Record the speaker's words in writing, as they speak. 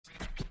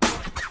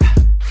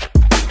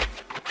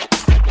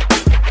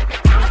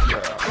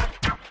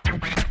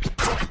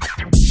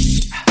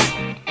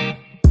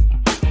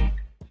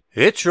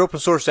It's your open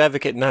source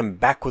advocate, and I'm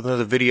back with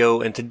another video.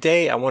 And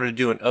today I wanted to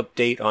do an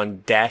update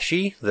on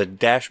Dashy, the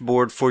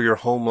dashboard for your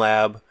home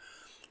lab.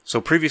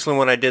 So previously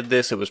when I did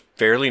this, it was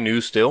fairly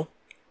new still.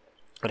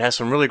 It has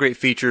some really great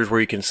features where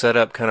you can set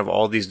up kind of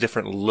all these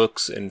different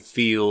looks and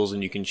feels,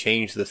 and you can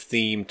change the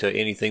theme to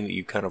anything that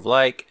you kind of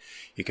like.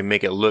 You can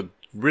make it look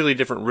really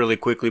different really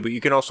quickly, but you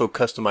can also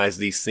customize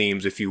these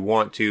themes if you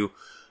want to.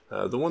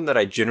 The one that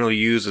I generally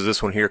use is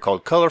this one here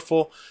called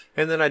Colorful,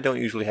 and then I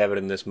don't usually have it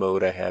in this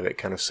mode. I have it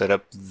kind of set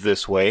up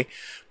this way.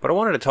 But I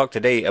wanted to talk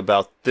today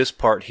about this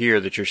part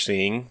here that you're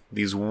seeing,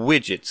 these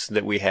widgets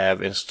that we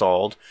have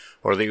installed,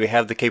 or that we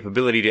have the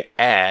capability to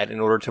add in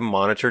order to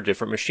monitor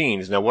different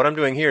machines. Now what I'm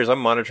doing here is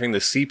I'm monitoring the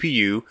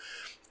CPU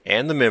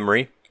and the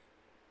memory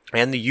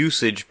and the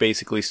usage,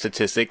 basically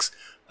statistics,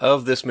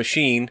 of this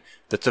machine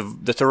that's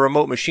a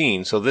remote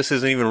machine. So this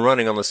isn't even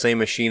running on the same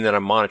machine that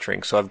I'm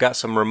monitoring. So I've got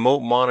some remote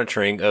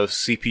monitoring of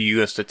CPU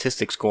and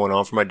statistics going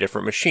on for my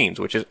different machines,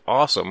 which is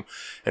awesome.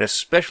 And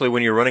especially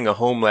when you're running a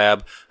home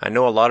lab, I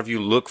know a lot of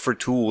you look for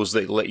tools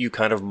that let you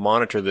kind of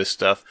monitor this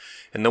stuff.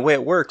 And the way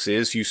it works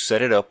is you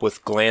set it up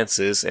with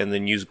Glances and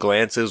then use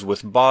Glances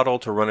with Bottle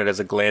to run it as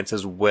a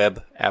Glances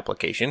web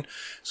application.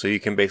 So you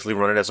can basically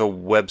run it as a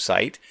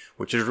website,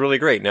 which is really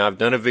great. Now I've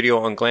done a video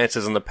on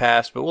Glances in the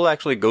past, but we'll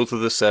actually go through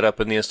the setup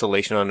and the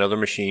installation on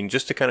another machine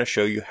just to kind of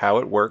show you how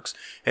it works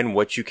and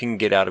what you can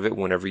get out of it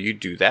whenever you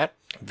do that.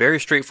 Very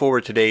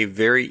straightforward today,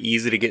 very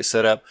easy to get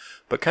set up,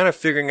 but kind of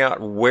figuring out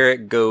where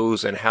it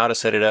goes and how to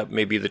set it up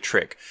may be the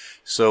trick.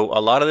 So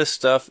a lot of this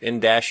stuff in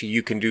Dashy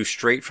you can do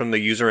straight from the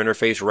user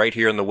interface right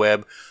here on the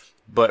web,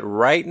 but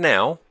right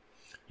now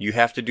you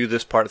have to do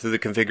this part through the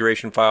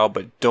configuration file,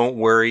 but don't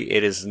worry,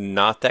 it is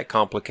not that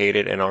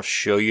complicated, and I'll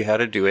show you how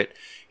to do it.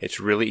 It's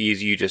really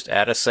easy. You just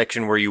add a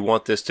section where you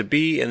want this to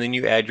be, and then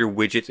you add your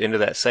widgets into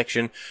that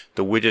section.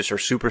 The widgets are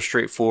super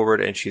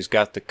straightforward, and she's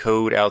got the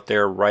code out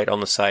there right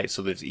on the site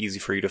so that it's easy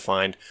for you to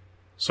find.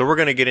 So we're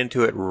going to get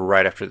into it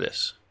right after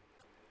this.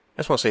 I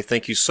just want to say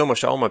thank you so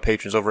much to all my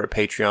patrons over at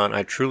Patreon.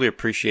 I truly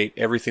appreciate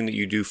everything that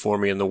you do for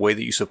me and the way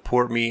that you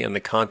support me and the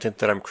content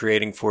that I'm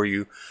creating for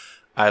you.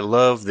 I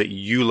love that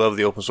you love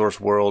the open source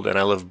world, and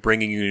I love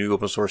bringing you new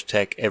open source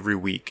tech every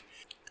week.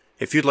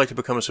 If you'd like to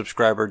become a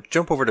subscriber,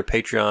 jump over to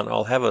Patreon.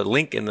 I'll have a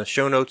link in the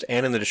show notes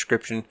and in the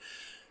description.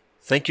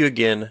 Thank you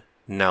again.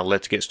 Now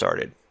let's get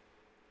started.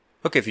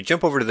 Okay, if you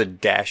jump over to the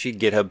Dashy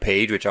GitHub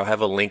page, which I'll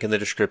have a link in the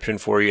description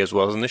for you as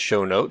well as in the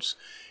show notes,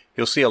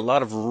 you'll see a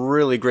lot of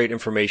really great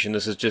information.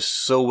 This is just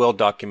so well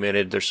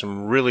documented. There's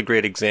some really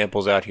great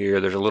examples out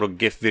here. There's a little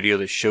GIF video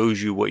that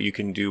shows you what you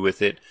can do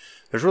with it.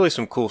 There's really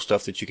some cool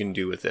stuff that you can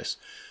do with this.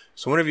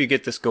 So whenever you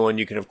get this going,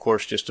 you can of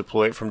course just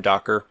deploy it from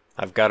Docker.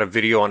 I've got a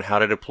video on how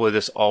to deploy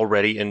this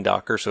already in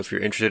Docker, so if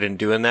you're interested in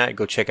doing that,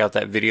 go check out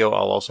that video.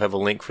 I'll also have a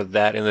link for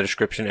that in the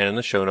description and in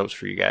the show notes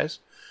for you guys.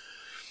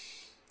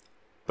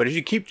 But as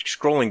you keep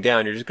scrolling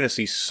down, you're just going to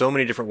see so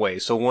many different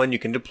ways. So one, you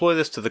can deploy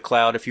this to the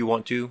cloud if you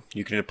want to.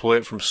 You can deploy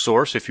it from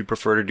source if you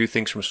prefer to do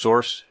things from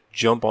source.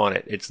 Jump on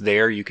it. It's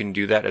there. You can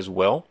do that as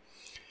well.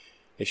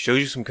 It shows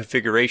you some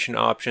configuration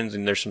options,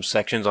 and there's some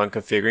sections on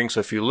configuring. So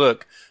if you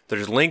look,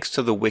 there's links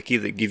to the wiki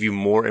that give you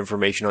more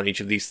information on each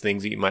of these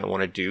things that you might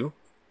want to do.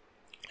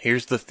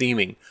 Here's the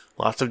theming.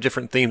 Lots of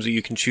different themes that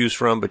you can choose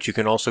from, but you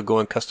can also go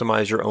and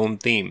customize your own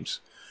themes.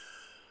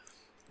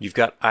 You've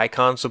got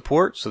icon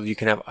support, so you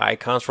can have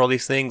icons for all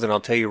these things, and I'll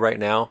tell you right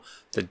now,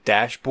 the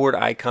dashboard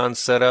icon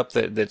setup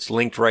that's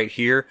linked right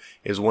here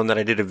is one that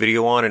I did a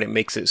video on, and it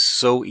makes it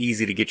so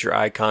easy to get your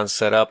icons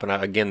set up. And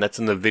again, that's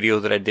in the video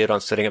that I did on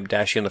setting up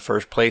Dashy in the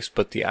first place,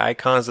 but the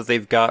icons that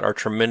they've got are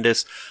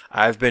tremendous.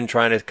 I've been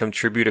trying to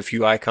contribute a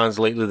few icons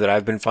lately that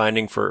I've been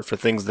finding for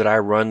things that I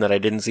run that I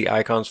didn't see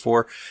icons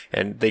for,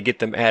 and they get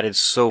them added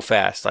so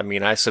fast. I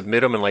mean, I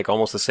submit them in like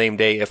almost the same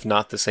day, if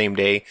not the same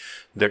day.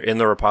 They're in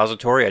the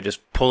repository. I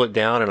just pull it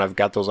down and I've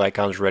got those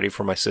icons ready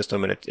for my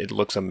system, and it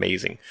looks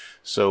amazing.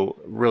 So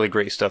really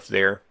great stuff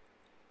there.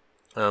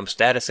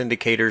 Status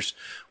indicators,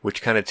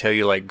 which kind of tell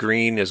you like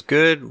green is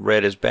good,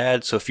 red is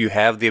bad. So if you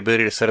have the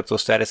ability to set up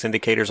those status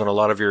indicators on a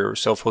lot of your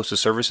self-hosted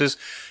services,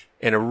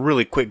 in a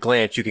really quick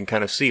glance, you can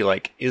kind of see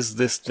like, is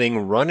this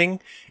thing running?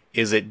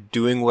 Is it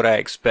doing what I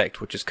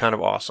expect? Which is kind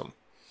of awesome.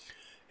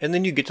 And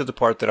then you get to the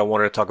part that I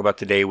wanted to talk about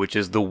today, which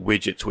is the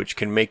widgets, which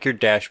can make your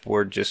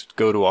dashboard just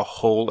go to a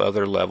whole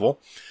other level.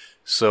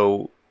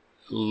 So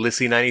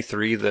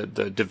Lissy93,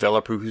 the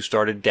developer who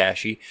started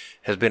Dashy,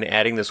 has been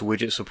adding this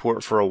widget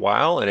support for a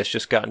while, and it's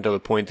just gotten to the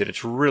point that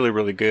it's really,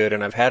 really good.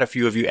 And I've had a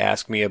few of you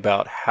ask me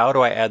about how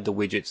do I add the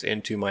widgets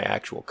into my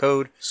actual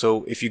code.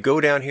 So if you go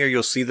down here,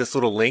 you'll see this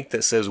little link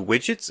that says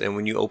widgets, and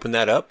when you open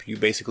that up, you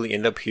basically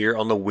end up here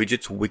on the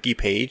widgets wiki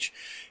page.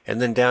 And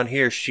then down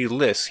here, she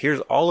lists, here's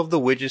all of the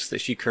widgets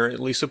that she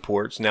currently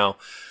supports. Now,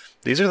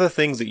 these are the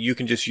things that you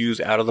can just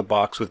use out of the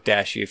box with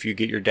Dashy if you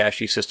get your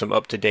Dashy system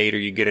up to date or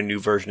you get a new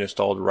version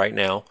installed right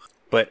now.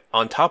 But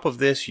on top of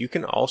this, you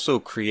can also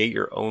create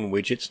your own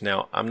widgets.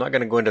 Now, I'm not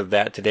going to go into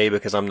that today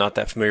because I'm not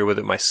that familiar with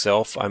it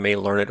myself. I may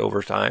learn it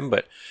over time,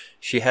 but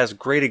she has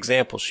great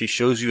examples. She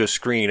shows you a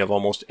screen of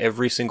almost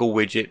every single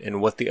widget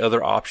and what the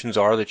other options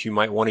are that you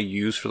might want to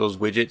use for those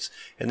widgets.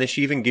 And then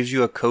she even gives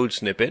you a code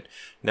snippet.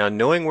 Now,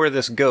 knowing where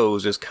this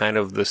goes is kind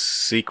of the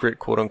secret,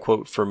 quote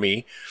unquote, for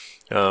me,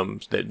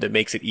 that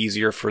makes it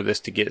easier for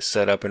this to get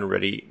set up and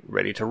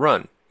ready to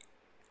run.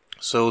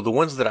 So the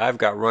ones that I've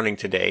got running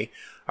today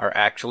are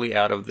actually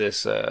out of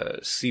this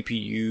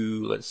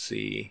CPU, let's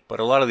see, but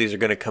a lot of these are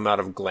going to come out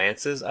of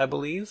glances, I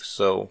believe.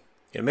 So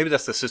yeah, maybe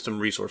that's the system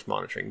resource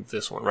monitoring,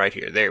 this one right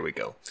here. There we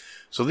go.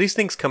 So these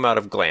things come out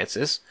of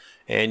glances,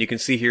 and you can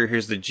see here,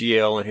 here's the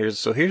GL,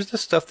 and here's the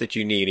stuff that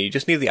you need. You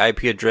just need the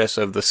IP address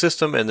of the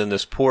system and then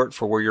this port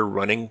for where you're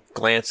running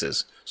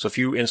glances. So if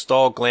you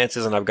install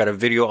glances, and I've got a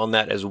video on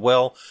that as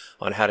well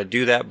on how to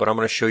do that, but I'm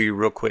going to show you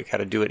real quick how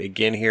to do it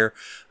again here.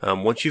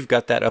 Once you've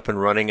got that up and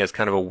running as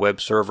kind of a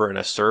web server and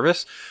a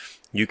service,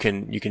 you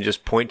can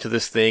just point to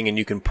this thing and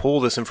you can pull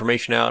this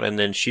information out, and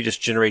then she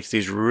just generates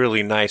these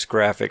really nice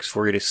graphics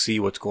for you to see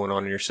what's going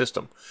on in your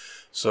system.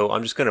 So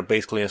I'm just going to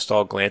basically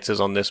install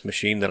glances on this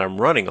machine that I'm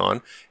running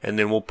on, and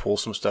then we'll pull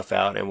some stuff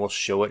out and we'll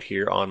show it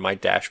here on my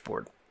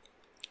dashboard.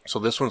 So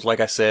this one's, like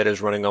I said,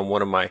 is running on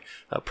one of my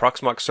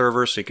Proxmox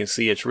servers. So you can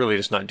see it's really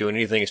just not doing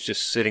anything. It's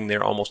just sitting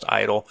there almost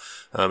idle.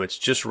 It's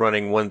just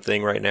running one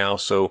thing right now.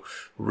 So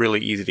really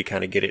easy to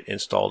kind of get it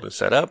installed and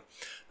set up.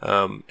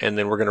 And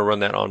then we're going to run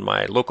that on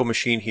my local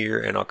machine here,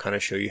 and I'll kind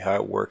of show you how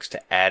it works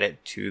to add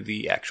it to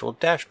the actual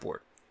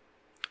dashboard.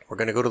 We're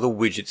going to go to the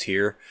widgets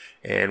here,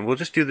 and we'll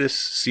just do this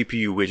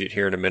CPU widget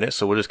here in a minute.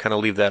 So we'll just kind of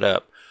leave that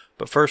up.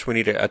 But first we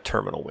need a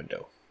terminal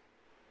window.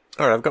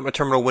 All right, I've got my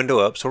terminal window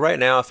up. So right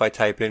now, if I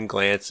type in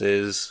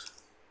glances,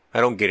 I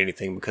don't get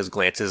anything because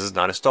glances is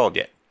not installed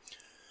yet.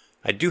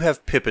 I do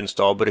have pip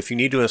installed, but if you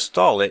need to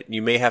install it,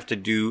 you may have to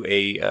do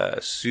a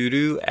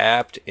sudo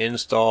apt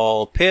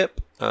install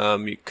pip.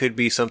 It could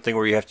be something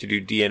where you have to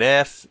do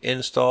DNF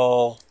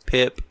install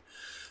pip.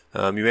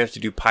 You may have to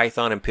do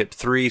Python and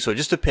pip3. So it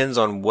just depends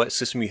on what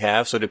system you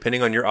have. So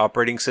depending on your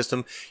operating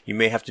system, you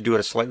may have to do it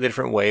a slightly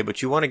different way,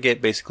 but you want to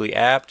get basically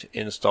apt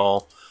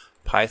install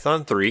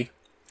Python 3.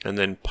 And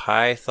then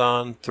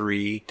Python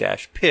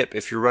 3-pip.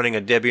 If you're running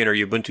a Debian or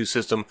Ubuntu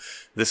system,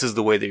 this is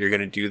the way that you're going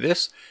to do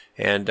this.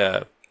 And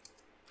I'm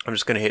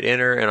just going to hit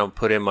enter, and I'll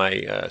put in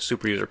my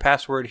super user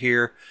password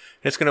here.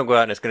 And it's going to go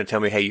out and it's going to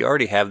tell me, hey, you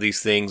already have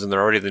these things and they're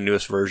already the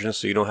newest versions,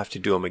 so you don't have to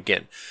do them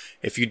again.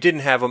 If you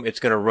didn't have them, it's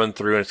going to run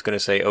through and it's going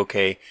to say,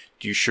 okay,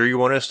 do you sure you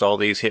want to install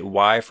these? Hit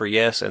Y for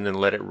yes, and then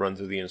let it run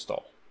through the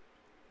install.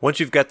 Once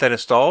you've got that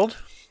installed,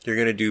 you're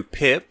going to do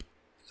pip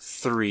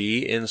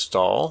 3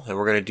 install, and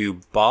we're going to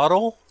do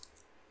bottle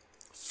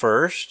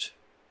first.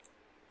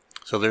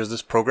 So there's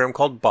this program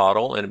called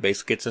bottle, and it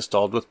basically gets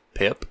installed with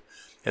pip.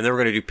 And then we're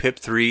going to do pip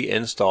 3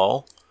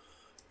 install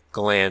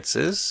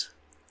glances.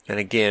 And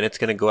again, it's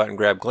going to go out and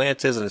grab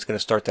glances, and it's going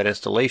to start that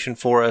installation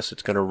for us.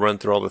 It's going to run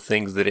through all the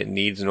things that it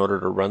needs in order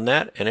to run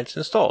that, and it's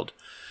installed.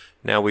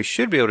 Now we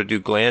should be able to do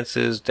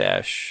glances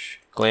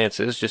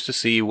just to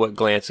see what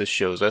glances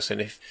shows us.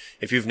 And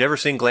if you've never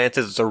seen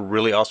glances, it's a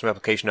really awesome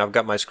application. I've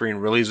got my screen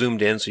really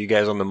zoomed in so you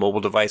guys on the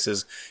mobile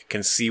devices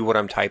can see what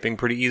I'm typing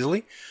pretty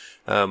easily.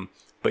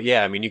 But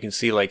yeah, I mean, you can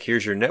see, like,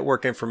 here's your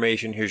network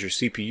information, here's your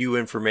CPU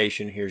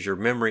information, here's your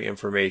memory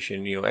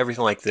information, you know,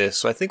 everything like this.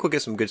 So I think we'll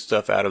get some good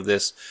stuff out of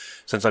this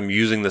since I'm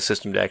using the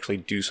system to actually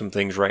do some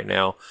things right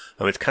now.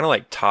 It's kind of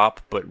like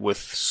Top, but with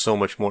so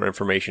much more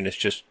information.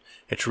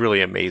 It's really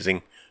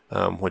amazing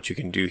what you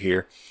can do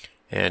here.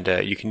 And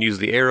you can use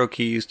the arrow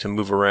keys to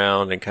move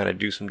around and kind of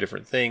do some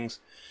different things.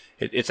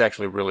 It's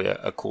actually really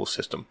a cool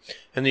system.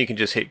 And then you can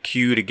just hit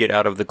Q to get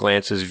out of the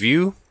glances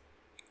view.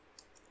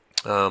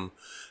 So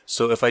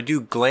if I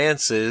do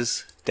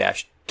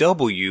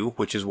glances-W,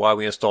 which is why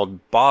we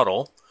installed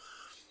bottle,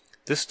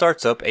 this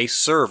starts up a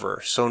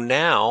server. So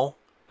now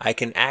I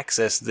can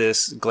access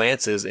this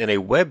glances in a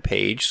web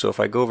page. So if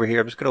I go over here,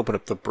 I'm just going to open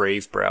up the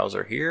Brave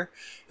browser here.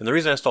 And the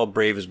reason I installed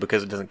Brave is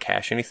because it doesn't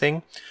cache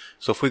anything.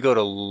 So if we go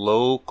to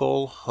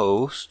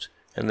localhost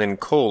and then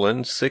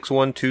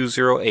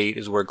 :61208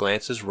 is where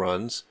glances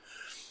runs,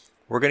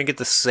 we're going to get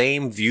the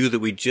same view that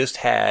we just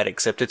had,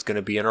 except it's going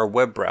to be in our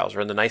web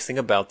browser. And the nice thing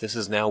about this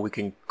is now we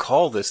can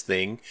call this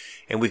thing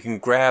and we can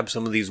grab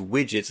some of these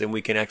widgets and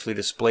we can actually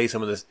display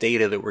some of this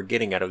data that we're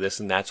getting out of this.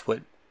 And that's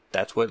what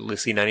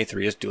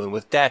Lissy93 is doing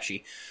with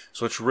Dashy.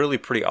 So it's really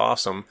pretty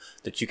awesome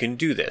that you can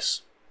do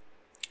this.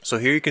 So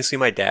here you can see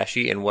my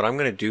Dashy, and what I'm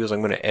going to do is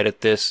I'm going to edit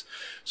this.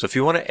 So if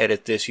you want to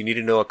edit this, you need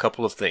to know a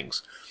couple of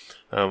things.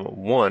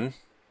 One,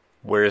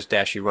 where is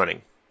Dashy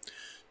running?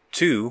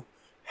 Two,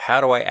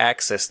 how do I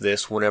access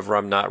this whenever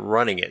I'm not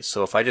running it?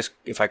 So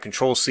if I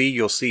Control C,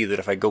 you'll see that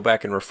if I go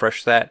back and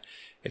refresh that,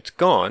 it's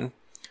gone.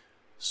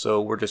 So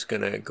we're just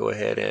going to go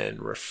ahead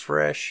and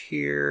refresh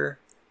here.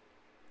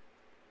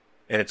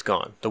 And it's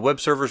gone. The web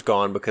server's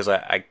gone because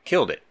I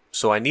killed it.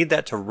 So I need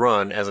that to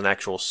run as an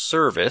actual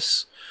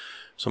service.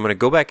 So I'm going to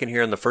go back in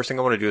here, and the first thing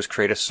I want to do is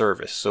create a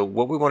service. So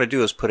what we want to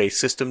do is put a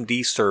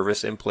systemd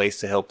service in place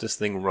to help this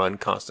thing run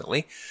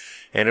constantly.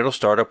 And it'll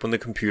start up when the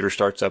computer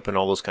starts up and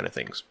all those kind of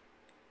things.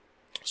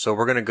 So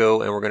we're going to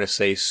go and we're going to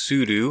say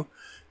sudo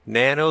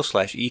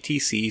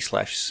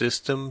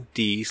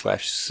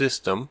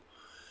nano/etc/systemd/system.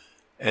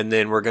 And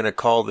then we're going to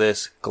call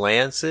this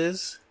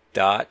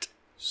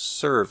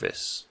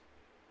glances.service.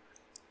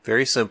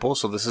 Very simple.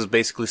 So this is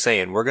basically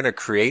saying we're going to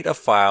create a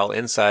file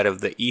inside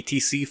of the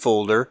etc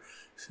folder.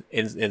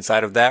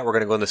 Inside of that, we're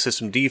going to go in the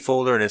systemd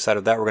folder, and inside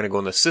of that, we're going to go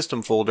in the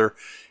system folder.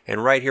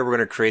 And right here, we're going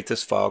to create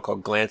this file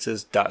called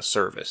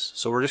glances.service.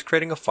 So we're just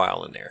creating a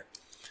file in there.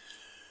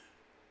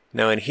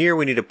 Now in here,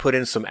 we need to put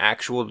in some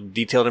actual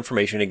detailed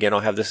information. Again,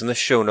 I'll have this in the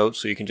show notes,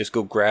 so you can just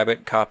go grab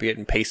it, copy it,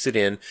 and paste it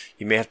in.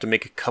 You may have to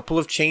make a couple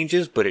of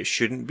changes, but it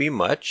shouldn't be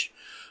much.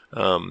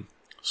 So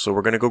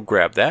we're going to go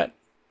grab that.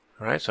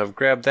 All right, so I've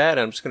grabbed that,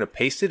 and I'm just going to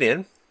paste it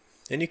in.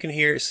 And you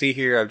can see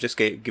here, I've just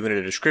given it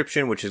a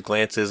description, which is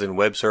glances in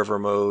web server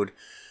mode.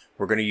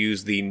 We're going to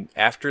use the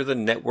after the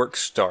network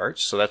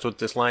starts. So that's what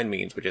this line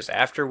means, which is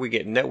after we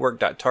get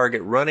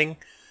network.target running,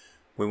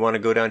 we want to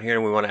go down here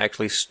and we want to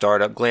actually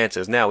start up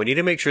glances. Now, we need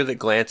to make sure that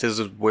glances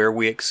is where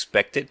we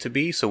expect it to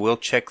be. So we'll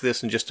check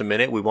this in just a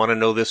minute. We want to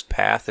know this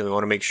path, and we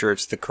want to make sure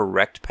it's the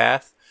correct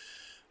path.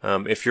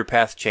 If your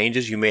path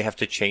changes, you may have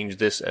to change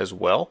this as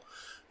well.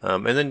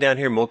 And then down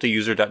here,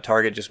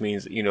 multi-user.target just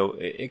means, you know,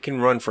 it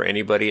can run for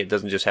anybody. It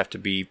doesn't just have to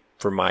be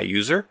for my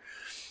user.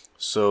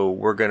 So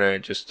we're going to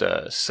just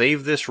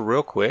save this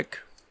real quick.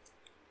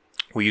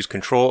 We use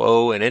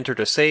Control-O and Enter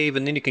to save,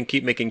 and then you can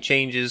keep making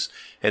changes.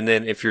 And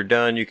then if you're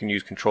done, you can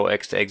use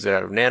Control-X to exit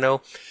out of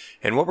Nano.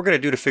 And what we're going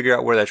to do to figure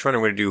out where that's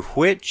running, we're going to do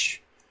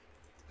which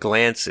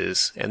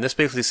glances. And this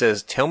basically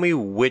says, tell me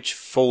which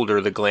folder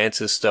the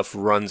glances stuff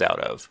runs out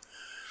of.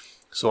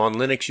 So on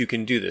Linux, you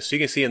can do this. So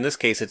you can see in this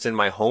case, it's in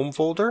my home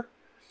folder.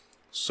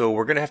 So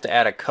we're going to have to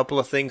add a couple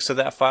of things to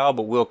that file,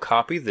 but we'll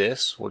copy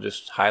this. We'll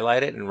just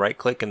highlight it and right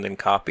click and then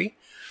copy.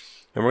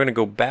 And we're going to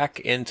go back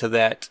into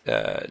that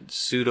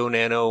sudo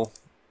nano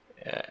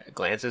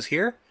glances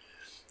here.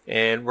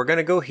 And we're going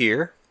to go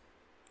here.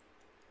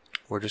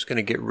 We're just going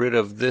to get rid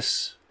of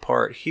this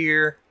part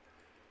here.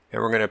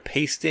 And we're going to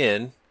paste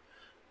in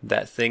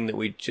that thing that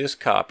we just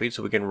copied,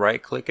 so we can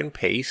right click and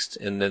paste,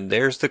 and then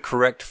there's the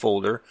correct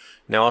folder.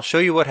 Now I'll show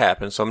you what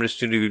happens. So I'm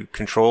just going to do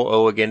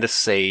Control-O again to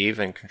save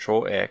and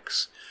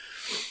Control-X.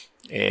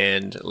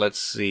 And let's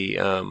see,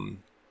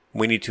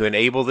 we need to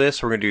enable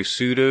this. We're going to do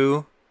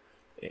sudo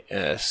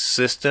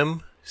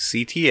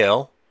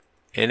systemctl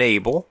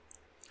enable,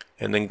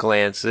 and then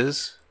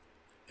glances,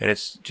 and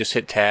it's just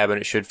hit tab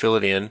and it should fill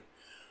it in.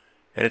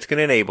 And it's going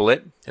to enable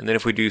it. And then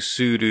if we do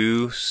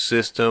sudo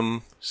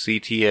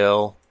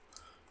systemctl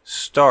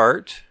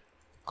start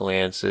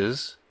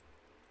glances,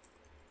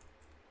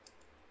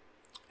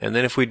 and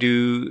then if we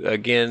do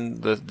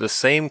again the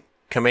same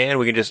command,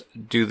 we can just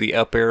do the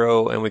up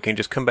arrow and we can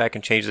just come back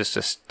and change this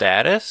to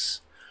status.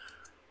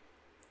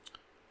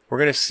 We're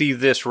going to see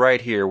this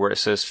right here where it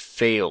says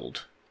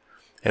failed,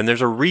 and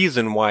there's a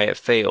reason why it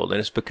failed, and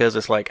it's because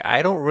it's like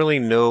I don't really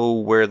know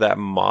where that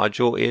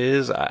module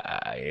is.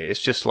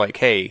 It's just like,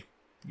 hey,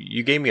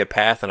 you gave me a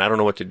path and I don't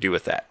know what to do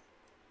with that.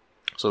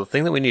 So the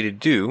thing that we need to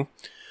do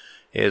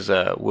is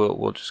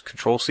we'll just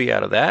Control-C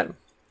out of that,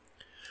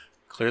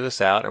 clear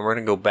this out, and we're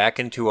going to go back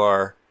into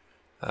our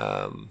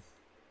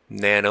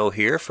nano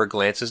here for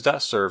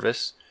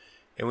glances.service,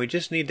 and we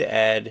just need to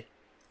add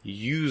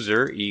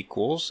user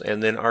equals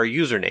and then our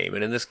username.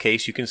 And in this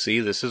case, you can see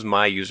this is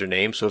my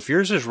username. So if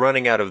yours is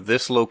running out of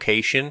this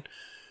location,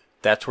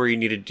 that's where you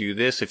need to do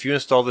this. If you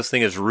install this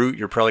thing as root,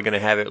 you're probably going to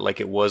have it like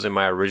it was in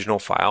my original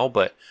file,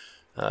 but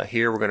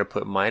here we're going to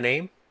put my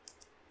name,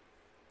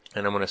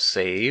 and I'm going to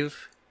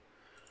save.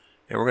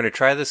 And we're going to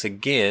try this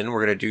again.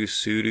 We're going to do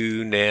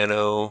sudo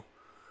nano,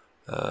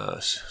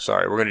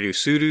 we're going to do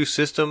sudo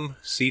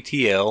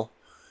systemctl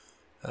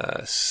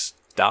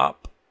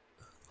stop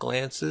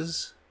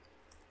glances.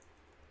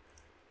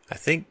 I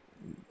think,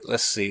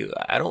 let's see,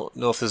 I don't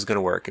know if this is going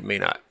to work. It may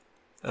not.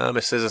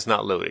 It says it's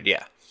not loaded.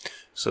 Yeah.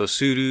 So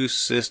sudo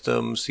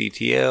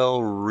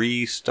systemctl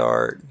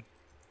restart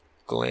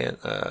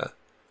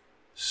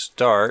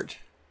start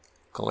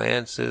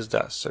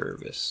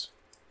glances.service.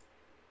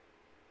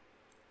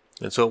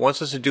 And so it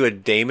wants us to do a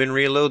daemon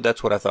reload.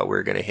 That's what I thought we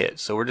were going to hit.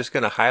 So we're just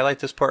going to highlight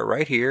this part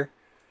right here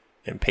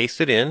and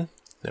paste it in.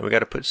 Then we got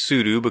to put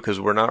sudo because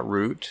we're not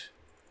root.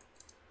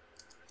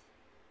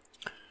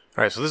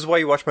 All right, so this is why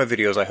you watch my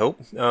videos, I hope.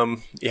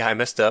 Yeah, I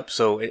messed up.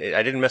 So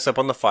I didn't mess up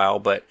on the file,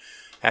 but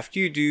after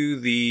you do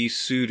the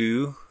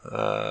sudo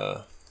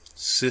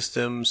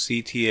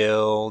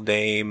systemctl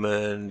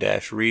daemon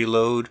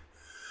 -reload,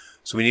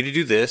 so we need to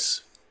do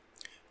this.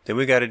 Then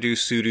we got to do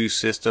sudo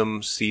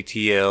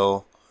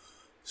systemctl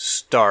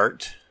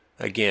start.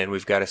 Again,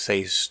 we've got to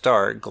say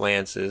start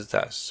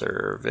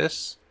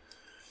glances.service.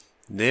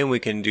 Then we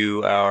can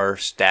do our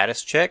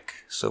status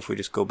check. So if we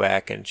just go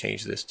back and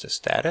change this to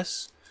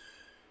status,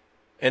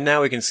 and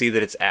now we can see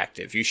that it's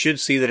active. You should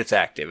see that it's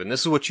active, and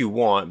this is what you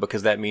want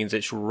because that means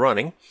it's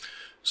running.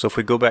 So if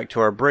we go back to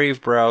our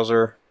Brave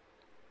browser,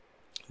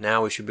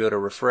 now we should be able to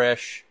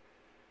refresh,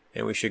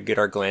 and we should get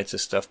our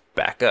Glances stuff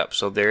back up.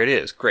 So there it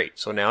is. Great.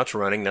 So now it's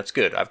running. That's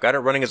good. I've got it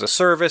running as a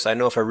service. I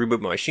know if I reboot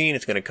my machine,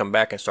 it's going to come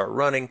back and start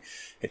running.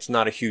 It's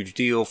not a huge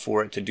deal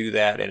for it to do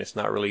that, and it's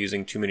not really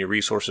using too many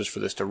resources for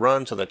this to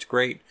run, so that's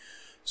great.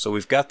 So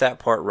we've got that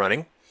part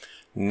running.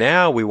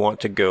 Now we want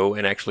to go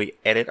and actually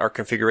edit our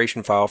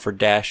configuration file for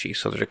Dashy.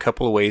 So there's a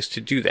couple of ways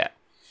to do that.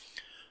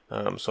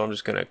 So I'm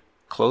just going to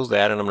close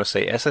that, and I'm going to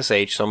say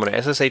SSH. So I'm going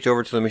to SSH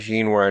over to the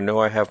machine where I know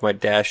I have my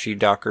Dashy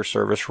Docker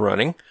service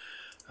running.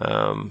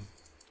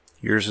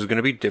 Yours is going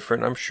to be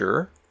different, I'm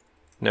sure.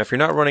 Now, if you're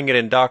not running it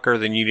in Docker,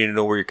 then you need to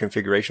know where your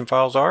configuration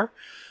files are.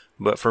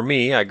 But for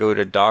me, I go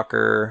to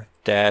Docker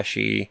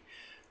Dashy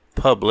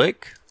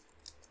public.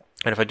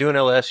 And if I do an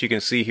ls, you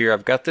can see here,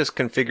 I've got this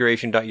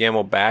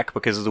configuration.yaml back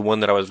because it's the one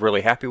that I was really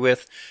happy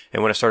with.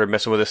 And when I started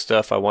messing with this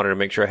stuff, I wanted to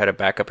make sure I had a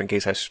backup in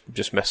case I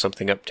just messed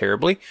something up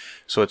terribly.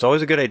 So it's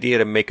always a good idea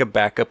to make a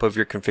backup of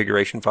your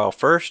configuration file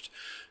first.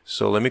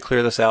 So let me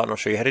clear this out and I'll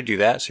show you how to do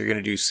that. So you're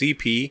going to do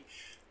cp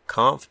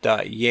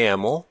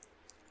conf.yaml,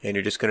 and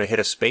you're just going to hit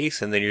a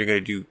space, and then you're going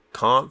to do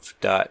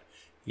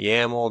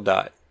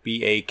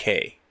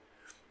conf.yaml.bak.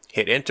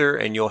 Hit enter,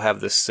 and you'll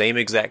have the same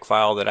exact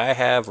file that I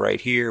have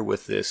right here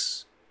with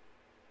this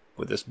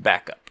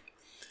backup.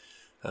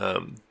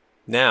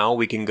 Now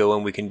we can go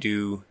and we can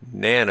do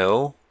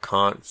nano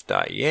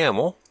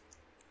conf.yaml,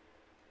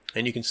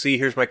 and you can see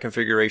here's my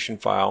configuration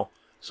file.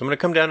 So I'm going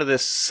to come down to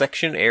this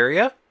section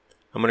area.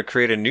 I'm going to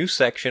create a new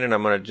section, and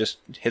I'm going to just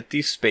hit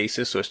these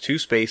spaces. So it's 2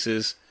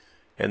 spaces,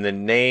 and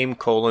then name,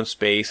 colon,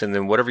 space, and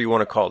then whatever you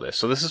want to call this.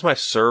 So this is my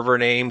server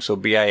name, so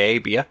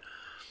BIA,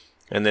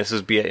 and this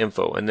is BIA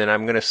info. And then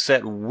I'm going to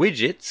set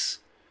widgets.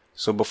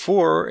 So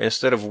before,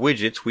 instead of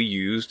widgets, we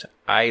used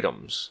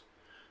items.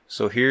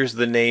 So here's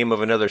the name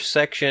of another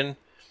section,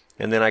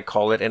 and then I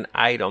call it an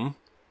item,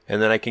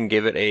 and then I can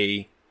give it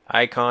a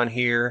icon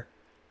here.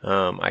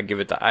 I give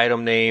it the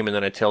item name, and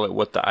then I tell it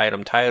what the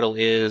item title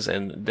is,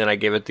 and then I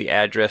give it the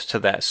address to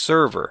that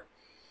server.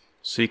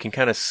 So you can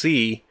kind of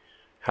see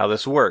how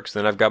this works.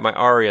 Then I've got my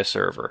ARIA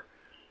server.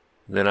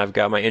 Then I've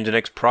got my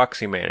Nginx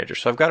proxy manager.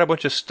 So I've got a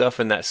bunch of stuff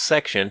in that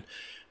section,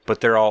 but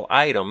they're all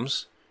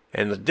items.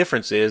 And the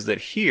difference is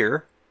that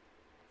here,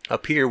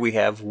 up here, we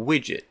have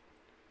widget.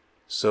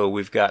 So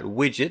we've got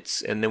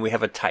widgets, and then we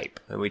have a type.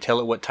 And we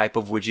tell it what type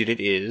of widget it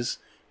is,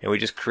 and we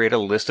just create a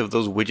list of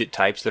those widget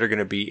types that are going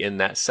to be in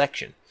that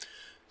section.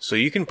 So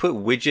you can put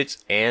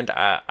widgets and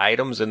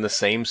items in the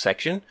same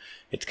section.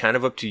 It's kind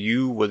of up to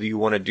you whether you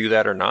want to do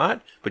that or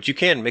not, but you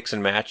can mix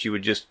and match. You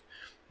would just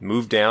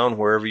move down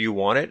wherever you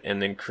want it and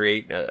then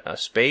create a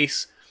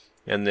space,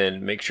 and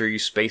then make sure you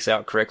space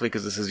out correctly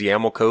because this is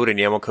YAML code, and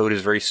YAML code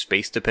is very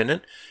space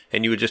dependent.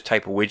 And you would just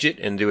type widget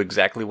and do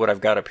exactly what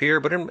I've got up here.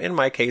 But in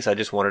my case, I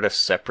just wanted a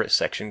separate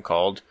section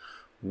called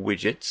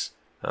widgets,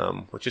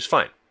 which is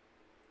fine.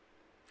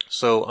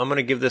 So I'm going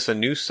to give this a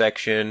new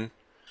section.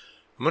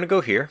 I'm going to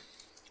go here.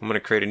 I'm going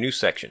to create a new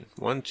section,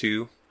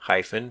 12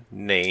 hyphen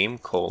name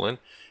colon,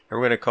 and we're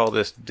going to call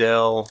this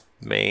del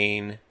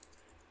main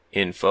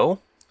info.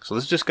 So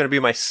this is just going to be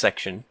my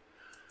section.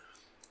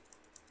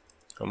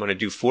 I'm going to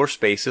do 4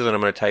 spaces, and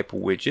I'm going to type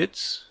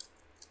widgets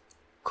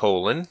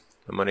colon.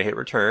 I'm going to hit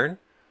return.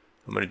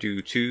 I'm going to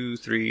do 2,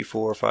 3,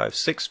 4, 5,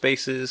 6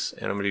 spaces,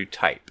 and I'm going to do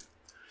type.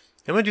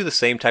 I'm going to do the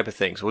same type of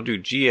thing. So we'll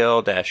do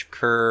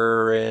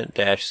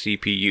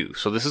gl-current-cpu.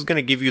 So this is going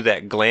to give you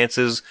that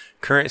Glances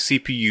current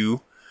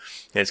CPU,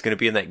 and it's going to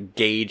be in that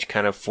gauge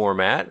kind of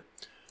format.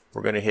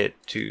 We're going to hit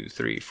 2,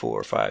 3,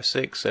 4, 5,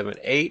 6, 7,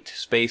 8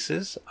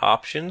 spaces,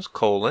 options,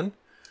 colon,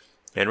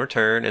 and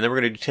return. And then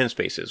we're going to do 10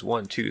 spaces.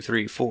 1, 2,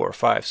 3, 4,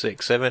 5,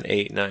 6, 7,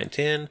 8, 9,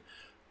 10.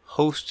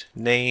 Host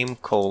name,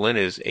 colon,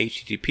 is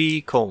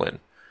http, colon,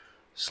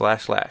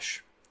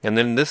 //. And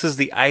then this is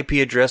the IP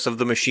address of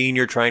the machine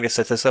you're trying to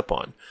set this up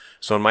on.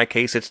 So in my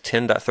case, it's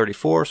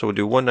 10.34. So we'll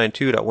do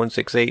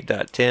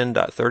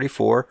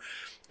 192.168.10.34.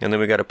 And then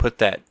we got to put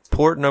that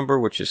port number,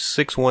 which is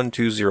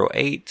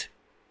 61208.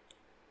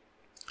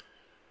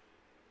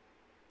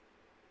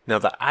 Now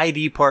the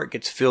ID part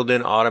gets filled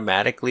in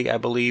automatically, I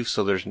believe,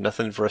 so there's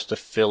nothing for us to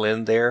fill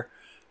in there.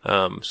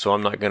 So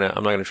I'm not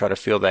gonna try to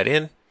fill that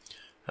in.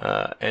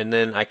 And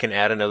then I can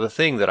add another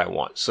thing that I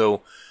want.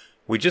 So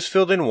we just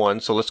filled in one,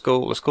 so let's go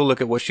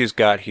look at what she's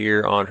got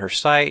here on her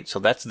site. So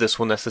that's this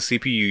one, that's the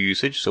CPU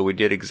usage. So we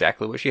did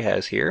exactly what she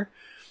has here.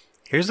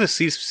 Here's the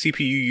CPU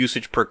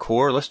usage per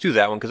core. Let's do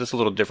that one because it's a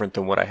little different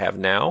than what I have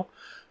now.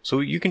 So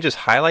you can just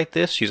highlight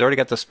this. She's already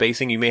got the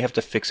spacing. You may have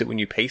to fix it when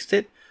you paste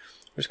it.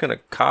 We're just going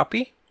to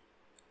copy.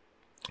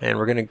 And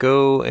we're going to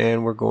go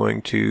and we're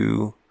going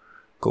to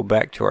go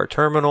back to our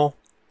terminal.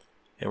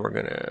 And we're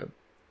going to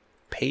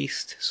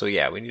paste. So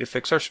yeah, we need to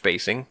fix our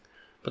spacing.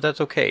 But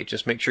that's okay.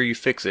 Just make sure you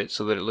fix it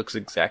so that it looks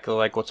exactly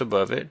like what's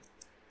above it.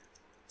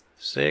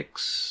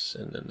 6,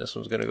 and then this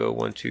one's going to go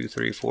 1, 2,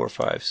 3, 4,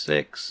 5,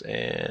 6,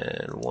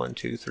 and 1,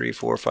 2, 3,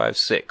 4, 5,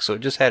 6. So it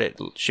just had it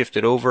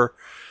shifted over,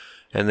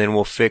 and then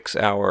we'll fix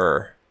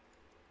our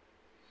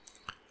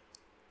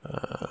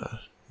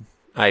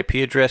IP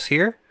address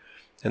here.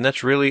 And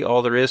that's really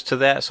all there is to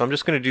that. So I'm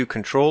just going to do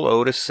Control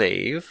O to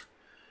save.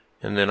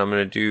 And then I'm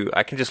going to do,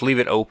 I can just leave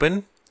it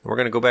open. We're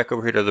going to go back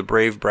over here to the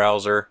Brave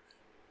browser.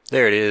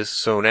 There it is.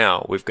 So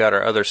now we've got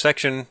our other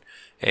section,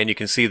 and you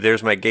can see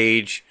there's my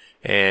gauge,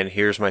 and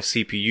here's my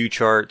CPU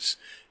charts,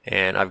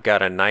 and I've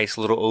got a nice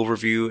little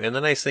overview. And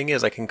the nice thing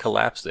is I can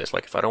collapse this.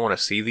 Like if I don't want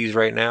to see these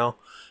right now,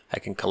 I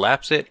can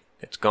collapse it.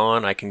 It's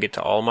gone. I can get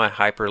to all my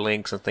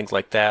hyperlinks and things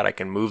like that. I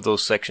can move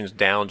those sections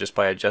down just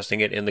by adjusting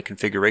it in the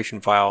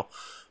configuration file.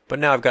 But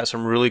now I've got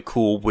some really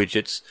cool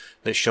widgets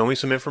that show me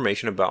some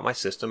information about my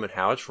system and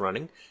how it's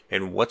running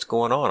and what's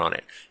going on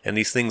it. And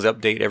these things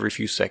update every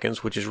few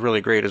seconds, which is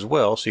really great as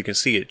well. So you can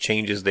see it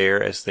changes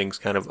there as things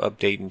kind of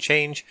update and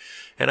change.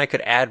 And I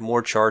could add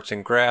more charts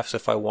and graphs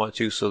if I want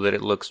to, so that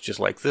it looks just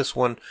like this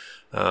one.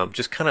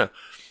 Just kind of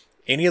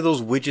any of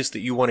those widgets that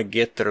you want to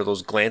get that are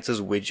those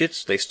glances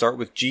widgets, they start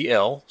with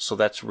GL, so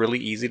that's really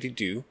easy to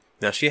do.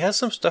 Now she has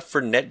some stuff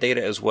for net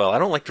data as well. I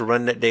don't like to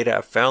run net data.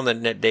 I found that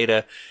net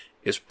data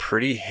is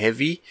pretty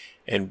heavy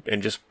and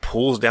just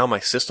pulls down my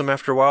system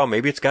after a while.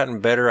 Maybe it's gotten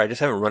better. I just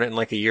haven't run it in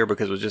like a year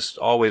because it was just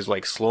always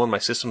like slowing my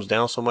systems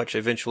down so much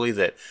eventually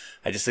that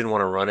I just didn't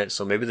want to run it.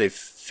 So maybe they've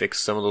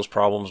fixed some of those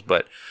problems,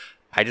 but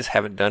I just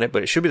haven't done it.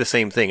 But it should be the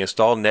same thing.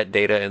 Install net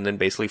data and then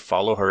basically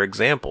follow her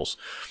examples.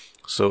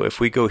 So if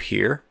we go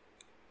here,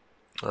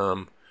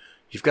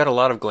 you've got a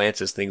lot of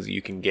glances things that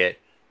you can get.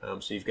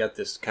 So you've got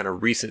this kind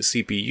of recent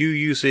CPU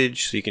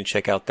usage, so you can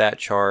check out that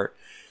chart.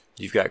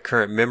 You've got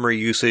current memory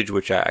usage,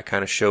 which I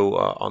kind of show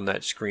on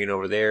that screen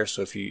over there.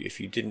 So if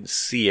you didn't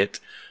see it,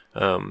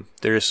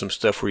 there is some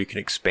stuff where you can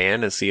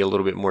expand and see a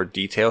little bit more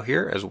detail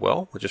here as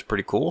well, which is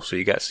pretty cool. So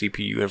you got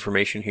CPU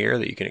information here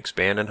that you can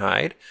expand and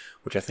hide,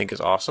 which I think is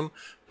awesome.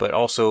 But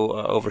also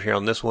over here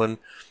on this one,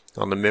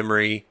 on the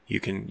memory, you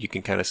can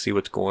kind of see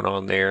what's going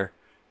on there.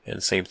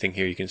 And same thing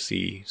here, you can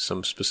see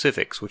some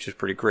specifics, which is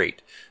pretty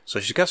great. So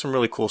she's got some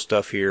really cool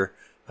stuff here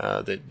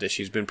that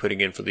she's been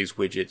putting in for these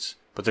widgets.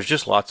 But there's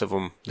just lots of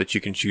them that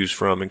you can choose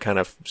from and kind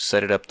of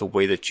set it up the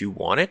way that you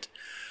want it.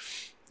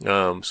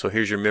 So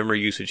here's your memory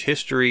usage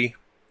history.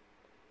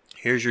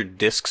 Here's your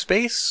disk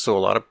space. So a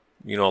lot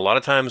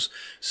of times,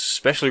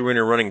 especially when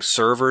you're running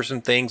servers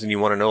and things and you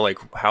want to know like,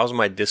 how's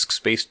my disk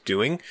space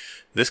doing?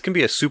 This can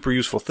be a super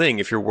useful thing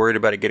if you're worried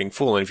about it getting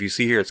full. And if you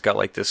see here, it's got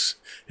like this,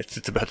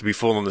 it's about to be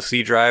full on the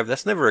C drive.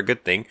 That's never a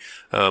good thing.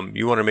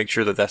 You want to make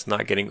sure that that's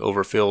not getting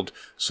overfilled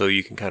so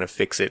you can kind of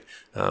fix it.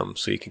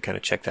 So you can kind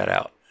of check that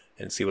out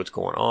and see what's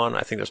going on.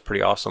 I think that's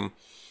pretty awesome.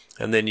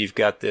 And then you've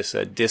got this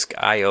disk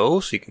I/O,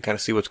 so you can kind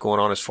of see what's going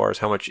on as far as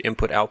how much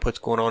input output's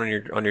going on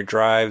your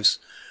drives.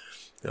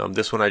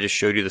 This one I just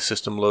showed you, the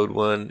system load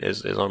one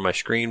is on my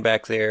screen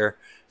back there.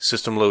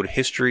 System load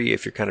history,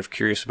 if you're kind of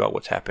curious about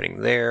what's happening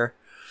there.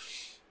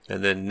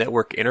 And then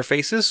network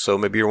interfaces, so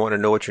maybe you want to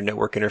know what your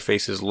network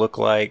interfaces look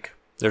like.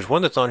 There's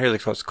one that's on here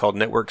that's called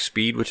network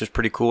speed, which is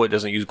pretty cool. It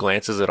doesn't use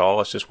glances at all.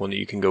 It's just one that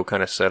you can go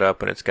kind of set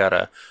up, and it's got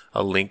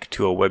a link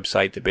to a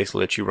website that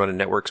basically lets you run a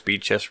network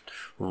speed test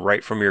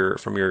right from your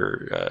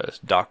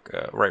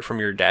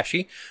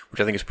Dashy,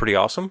 which I think is pretty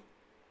awesome.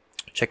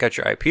 Check out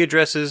your IP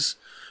addresses,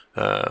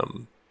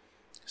 CPU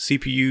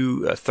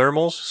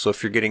thermals. So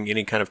if you're getting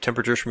any kind of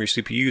temperatures from your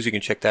CPUs, you can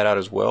check that out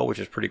as well, which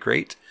is pretty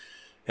great.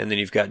 And then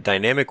you've got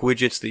dynamic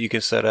widgets that you can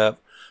set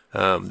up.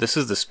 This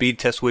is the speed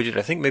test widget.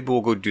 I think maybe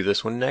we'll go do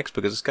this one next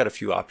because it's got a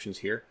few options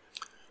here.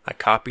 I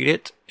copied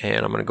it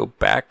and I'm going to go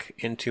back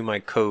into my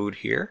code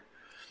here.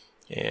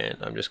 And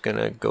I'm just going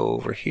to go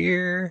over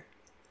here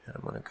and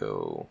I'm going to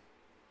go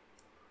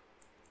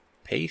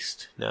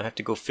paste. Now I have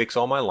to go fix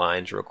all my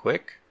lines real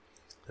quick.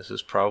 This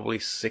is probably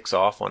 6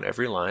 off on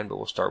every line, but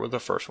we'll start with the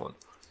first one.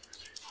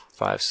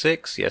 5,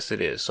 6, yes it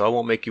is. So I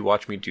won't make you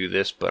watch me do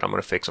this, but I'm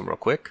going to fix them real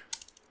quick.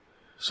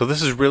 So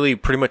this is really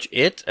pretty much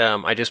it.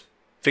 I just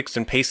fixed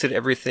and pasted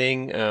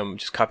everything,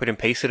 just copied and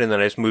pasted, and then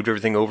I just moved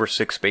everything over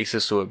 6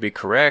 spaces so it would be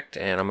correct.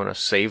 And I'm going to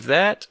save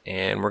that,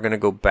 and we're going to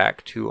go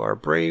back to our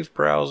Brave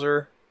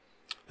browser.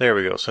 There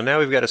we go. So now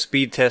we've got a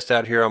speed test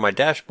out here on my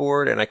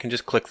dashboard, and I can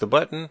just click the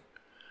button,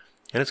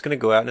 and it's going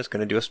to go out and it's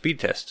going to do a speed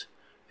test.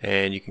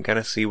 And you can kind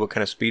of see what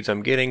kind of speeds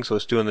I'm getting. So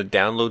it's doing the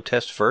download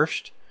test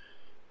first,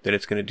 then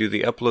it's going to do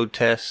the upload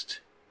test.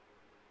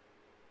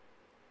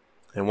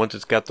 And once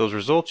it's got those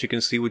results, you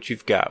can see what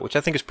you've got, which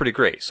I think is pretty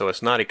great. So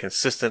it's not a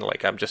consistent,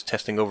 like I'm just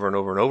testing over and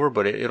over and over,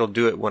 but it'll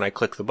do it when I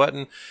click the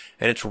button,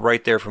 and it's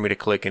right there for me to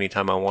click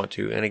anytime I want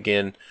to. And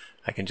again,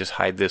 I can just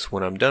hide this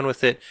when I'm done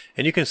with it.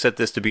 And you can set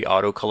this to be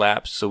auto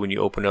collapsed, so when you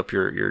open up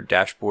your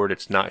dashboard,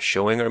 it's not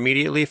showing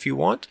immediately if you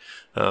want.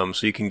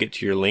 So you can get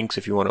to your links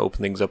if you want to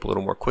open things up a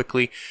little more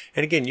quickly.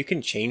 And again, you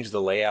can change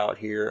the layout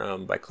here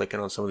by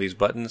clicking on some of these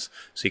buttons.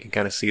 So you can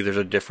kind of see there's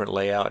a different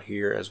layout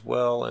here as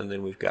well. And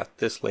then we've got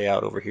this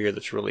layout over here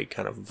that's really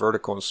kind of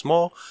vertical and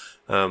small.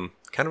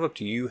 Kind of up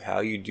to you how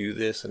you do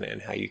this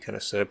and how you kind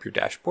of set up your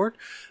dashboard.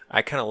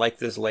 I kind of like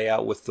this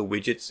layout with the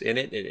widgets in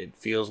it. It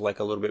feels like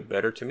a little bit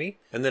better to me.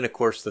 And then of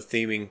course the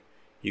theming,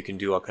 you can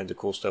do all kinds of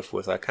cool stuff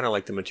with. I kind of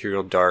like the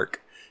material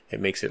dark. It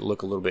makes it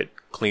look a little bit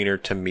cleaner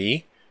to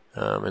me.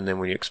 And then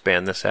when you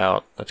expand this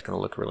out, that's going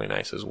to look really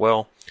nice as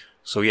well.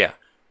 So yeah,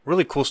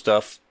 Really cool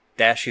stuff.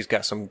 Dashy's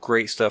got some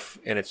great stuff,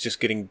 and it's just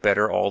getting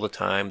better all the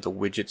time. The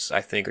widgets,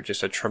 I think, are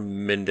just a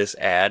tremendous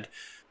add.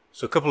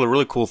 So a couple of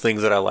really cool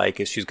things that I like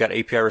is she's got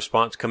API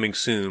response coming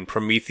soon,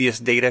 Prometheus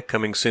data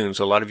coming soon.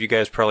 So a lot of you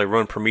guys probably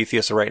run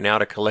Prometheus right now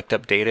to collect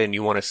up data, and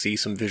you want to see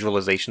some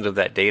visualizations of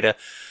that data.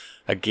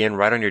 Again,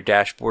 right on your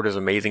dashboard is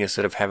amazing.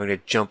 Instead of having to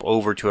jump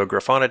over to a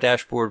Grafana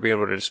dashboard, being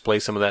able to display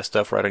some of that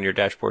stuff right on your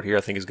dashboard here,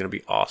 I think is going to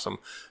be awesome.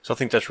 So I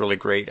think that's really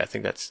great. I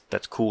think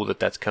that's cool that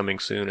that's coming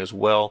soon as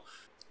well.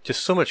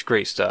 Just so much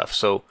great stuff.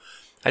 So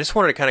I just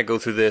wanted to kind of go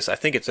through this. I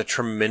think it's a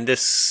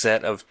tremendous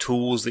set of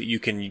tools that you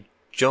can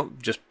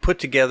just put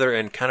together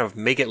and kind of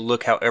make it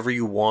look however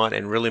you want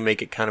and really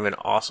make it kind of an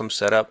awesome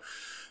setup.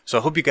 So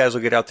I hope you guys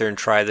will get out there and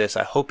try this.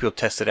 I hope you'll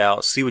test it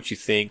out, see what you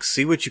think,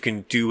 see what you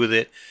can do with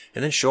it,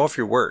 and then show off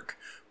your work.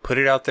 Put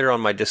it out there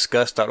on my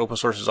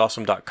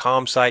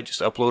discuss.opensourceisawesome.com site. Just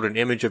upload an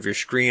image of your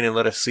screen and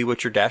let us see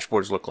what your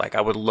dashboards look like.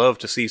 I would love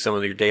to see some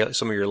of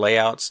your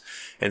layouts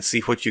and see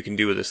what you can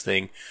do with this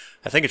thing.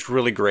 I think it's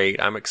really great.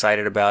 I'm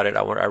excited about it.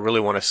 I really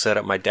want to set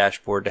up my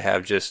dashboard to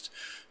have just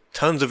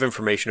tons of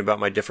information about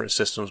my different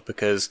systems,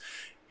 because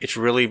it's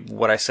really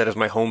what I set as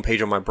my home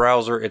page on my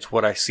browser. It's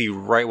what I see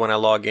right when I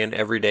log in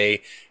every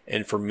day.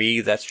 And for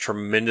me, that's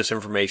tremendous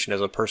information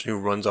as a person who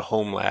runs a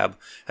home lab,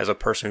 as a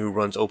person who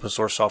runs open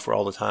source software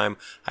all the time.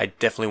 I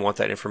definitely want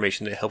that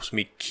information that helps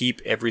me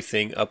keep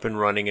everything up and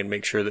running and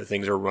make sure that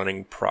things are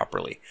running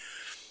properly.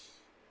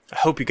 I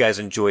hope you guys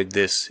enjoyed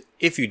this.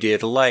 If you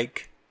did,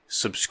 like,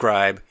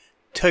 subscribe,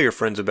 tell your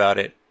friends about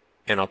it,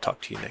 and I'll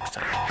talk to you next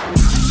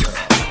time.